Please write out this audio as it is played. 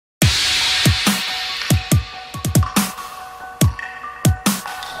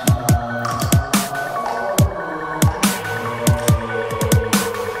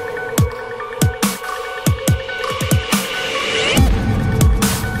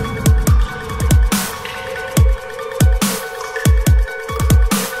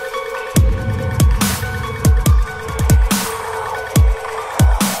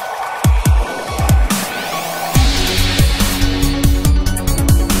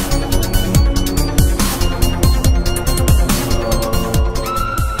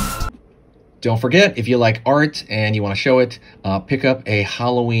Don't forget, if you like art and you want to show it, pick up a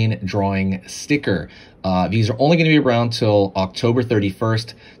Halloween drawing sticker. These are only going to be around till October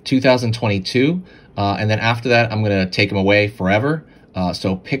 31st, 2022. And then after that, I'm going to take them away forever.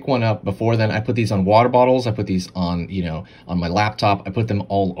 So pick one up before then. I put these on water bottles. I put these on, on my laptop. I put them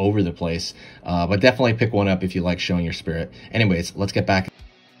all over the place. But definitely pick one up if you like showing your spirit. Anyways, let's get back.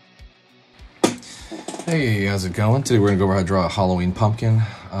 Hey, how's it going? Today we're gonna go over how to draw a Halloween pumpkin,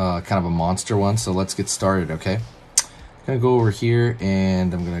 kind of a monster one. So let's get started, okay? I'm gonna go over here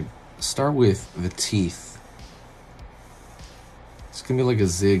and I'm gonna start with the teeth. It's gonna be like a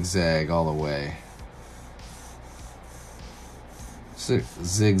zigzag all the way.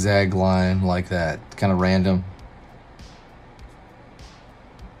 Zigzag line like that, kind of random.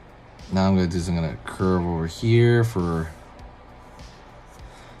 Now I'm gonna curve over here for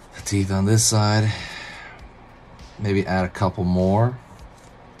the teeth on this side. Maybe add a couple more,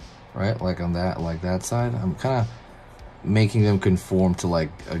 right? Like on that side. I'm kind of making them conform to like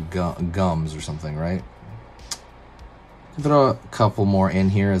a gums or something, right? Throw a couple more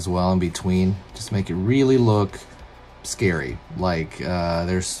in here as well in between, just make it really look scary. Like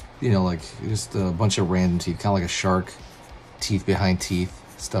there's, like just a bunch of random teeth, kind of like a shark, teeth behind teeth,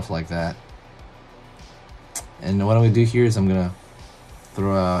 stuff like that. And what I'm gonna do here is I'm gonna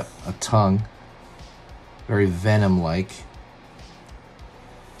throw out a tongue. Very venom-like.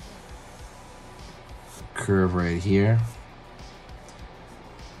 Curve right here.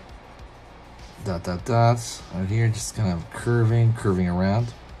 Dots right here, just kind of curving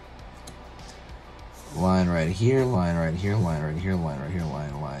around. Line right here, line right here, line right here, line right here,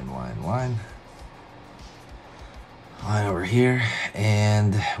 line. Line over here,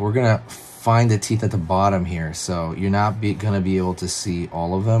 and we're gonna find the teeth at the bottom here, so you're not gonna be able to see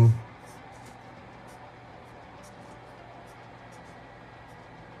all of them.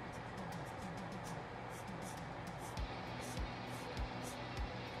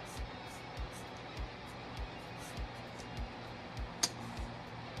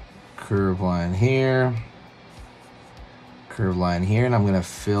 Curve line here, curve line here, and I'm gonna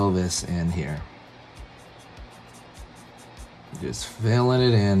fill this in here. Just filling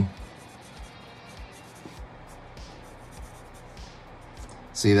it in.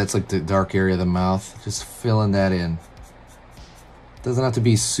 See, that's like the dark area of the mouth. Just filling that in. Doesn't have to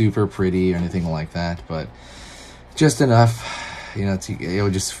be super pretty or anything like that, but just enough, to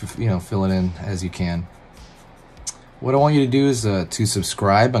just fill it in as you can. What I want you to do is to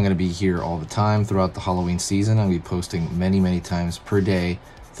subscribe. I'm going to be here all the time throughout the Halloween season. I'm going to be posting many times per day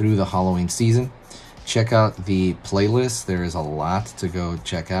through the Halloween season. Check out the playlist. There is a lot to go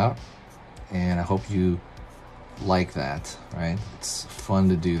check out, and I hope you like that, right? It's fun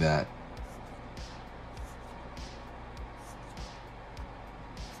to do that.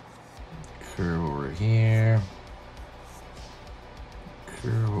 Curve over here.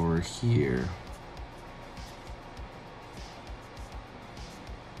 Curve over here.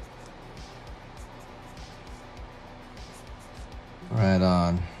 Right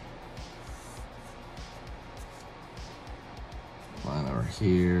on. Line over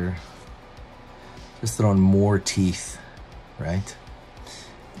here. Just throwing more teeth, right?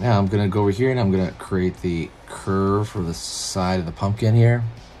 Now I'm gonna go over here and I'm gonna create the curve for the side of the pumpkin here.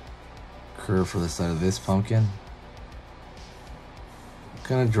 Curve for the side of this pumpkin. I'm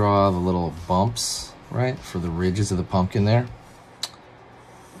gonna draw the little bumps, right, for the ridges of the pumpkin there.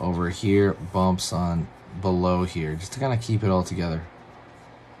 Over here, bumps on below here, just to kind of keep it all together.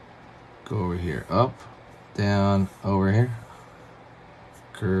 Go over here, up, down, over here.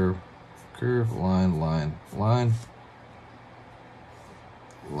 Curve, curve, line, line, line.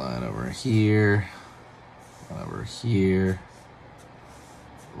 Line over here, line over here.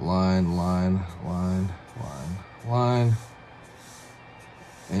 Line, line, line, line, line.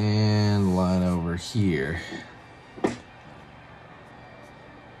 And line over here.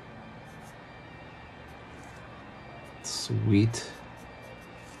 Sweet.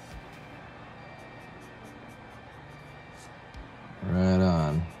 Right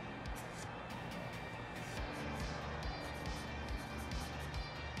on.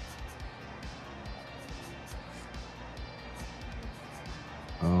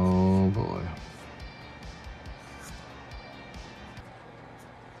 Oh boy.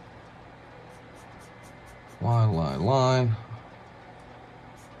 Line, line, line.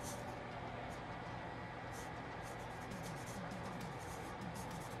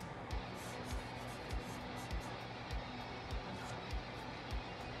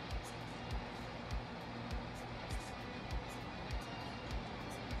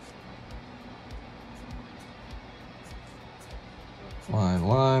 Line,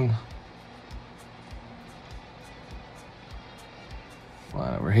 line.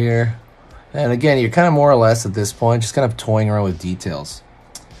 over here. And again, you're kind of more or less at this point just kind of toying around with details.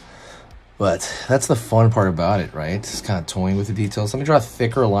 But that's the fun part about it, right? Just kind of toying with the details. Let me draw a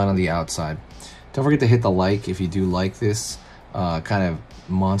thicker line on the outside. Don't forget to hit the like if you do like this kind of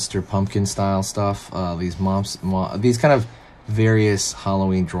monster pumpkin style stuff. These kind of various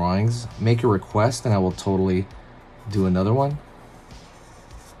Halloween drawings. Make a request and I will totally do another one.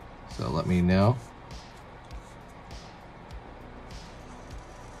 So let me know.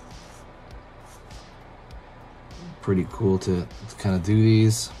 Pretty cool to kind of do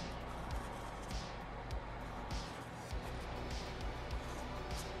these.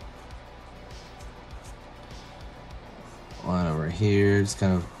 Line over here, just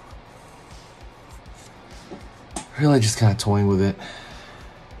kind of really just kind of toying with it.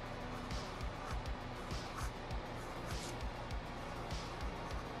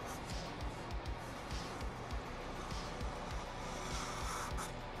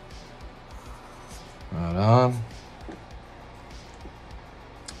 Right on.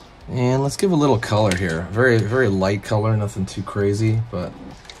 And let's give a little color here. Very, very light color, nothing too crazy, but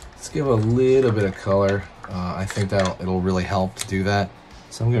let's give a little bit of color. I think it'll really help to do that.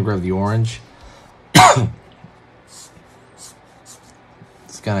 So I'm gonna grab the orange.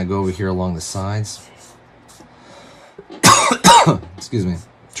 Just kind of go over here along the sides. Excuse me.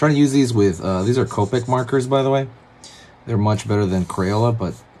 Try to use these with, these are Copic markers, by the way. They're much better than Crayola,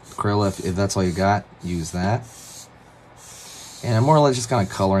 but Crayola, if that's all you got, use that. And I'm more or less just kind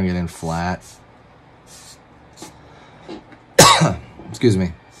of coloring it in flat. Excuse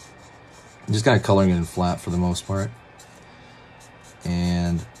me. I'm just kind of coloring it in flat for the most part.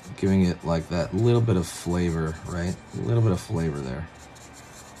 And giving it like that little bit of flavor, right? A little bit of flavor there.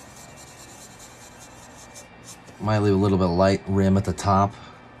 Might leave a little bit of light rim at the top.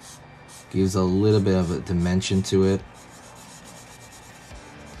 Gives a little bit of a dimension to it.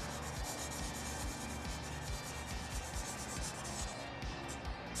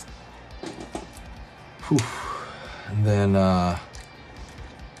 Whew. And then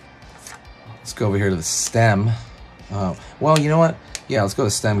let's go over here to the stem. Well, you know what? Yeah, let's go to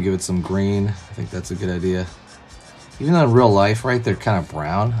the stem, give it some green. I think that's a good idea. Even though in real life, right, they're kind of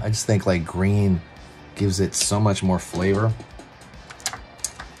brown. I just think like green gives it so much more flavor.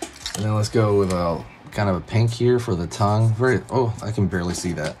 And then let's go with a kind of a pink here for the tongue. Oh, I can barely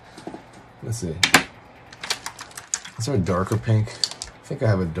see that. Let's see. Is there a darker pink? I think I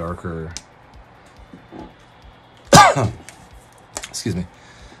have a darker. Excuse me.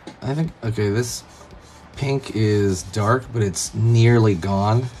 I think, okay, this pink is dark, but it's nearly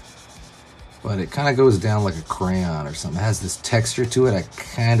gone. But it kind of goes down like a crayon or something. It has this texture to it I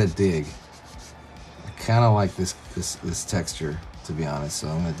kind of dig. I kind of like this texture, to be honest, so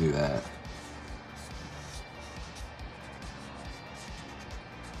I'm going to do that.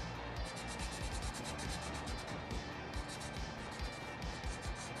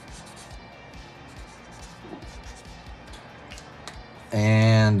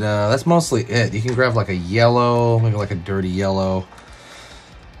 And that's mostly it. You can grab like a yellow, maybe like a dirty yellow.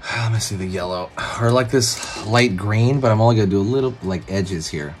 Let me see the yellow. Or like this light green, but I'm only going to do a little like edges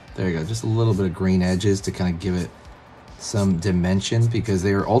here. There you go. Just a little bit of green edges to kind of give it some dimension because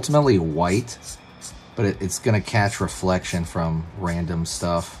they are ultimately white, but it's going to catch reflection from random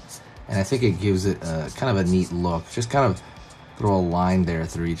stuff. And I think it gives it kind of a neat look. Just kind of throw a line there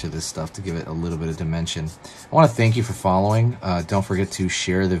through each of this stuff to give it a little bit of dimension. I want to thank you for following. Don't forget to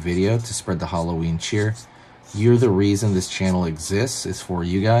share the video to spread the Halloween cheer. You're the reason this channel exists. It's for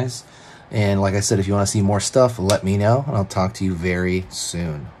you guys. And like I said, if you want to see more stuff, let me know, and I'll talk to you very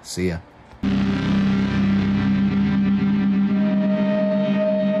soon. See ya.